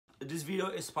this video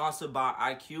is sponsored by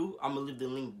IQ. I'm gonna leave the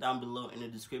link down below in the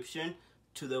description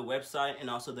to the website and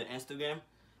also the Instagram.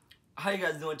 How you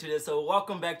guys doing today? So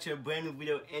welcome back to a brand new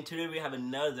video, and today we have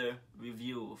another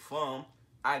review from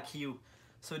IQ.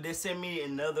 So they sent me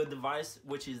another device,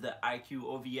 which is the IQ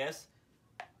OVS.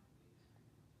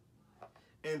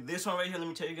 And this one right here, let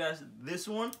me tell you guys, this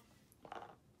one,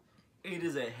 it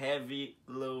is a heavy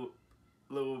load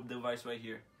device right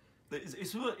here.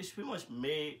 It's pretty much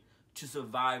made to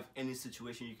survive any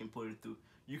situation you can put it through.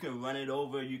 You can run it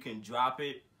over, you can drop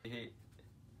it.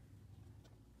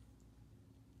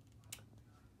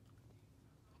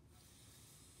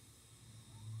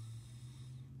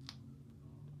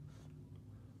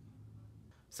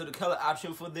 So the color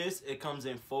option for this, it comes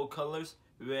in 4 colors: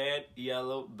 red,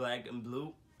 yellow, black, and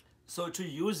blue. So to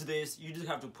use this, you just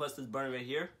have to press this button right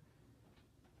here.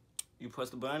 You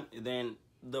press the button, and then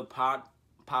the pod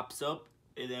pops up,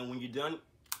 and then when you're done,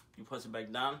 you press it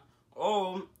back down.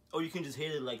 Or you can just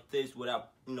hit it like this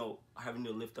without, having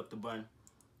to lift up the button.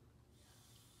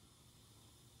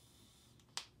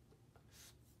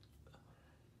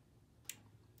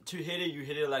 To hit it, you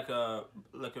hit it like a.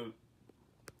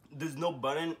 There's no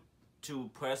button to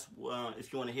press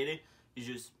if you want to hit it. You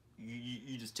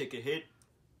just take a hit.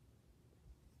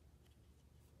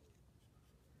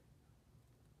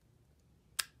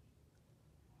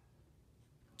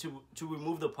 To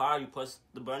remove the power, you press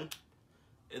the button,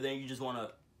 and then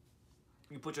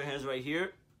you put your hands right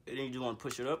here, and then you just want to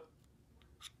push it up,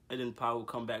 and then the power will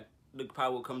come back. The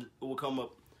power will come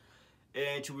up.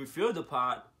 And to refill the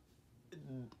pot,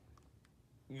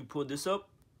 you pull this up,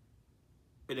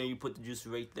 and then you put the juice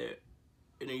right there,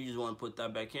 and then you just want to put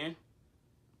that back in.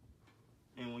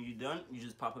 And when you're done, you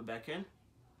just pop it back in,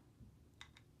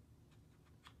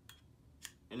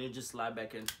 and then just slide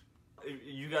back in.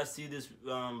 You guys see this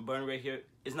button right here?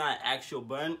 It's not an actual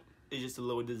button. It's just a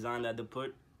little design that they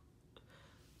put.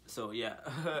 So yeah,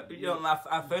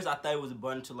 at first I thought it was a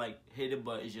button to like hit it,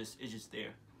 but it's just there.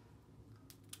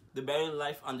 The battery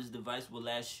life on this device will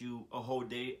last you a whole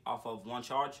day off of one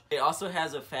charge. It also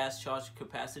has a fast charge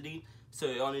capacity, so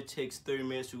it only takes 30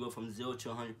 minutes to go from 0 to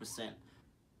 100%.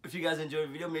 If you guys enjoyed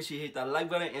the video, make sure you hit that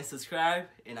like button and subscribe,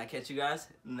 and I'll catch you guys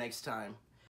next time.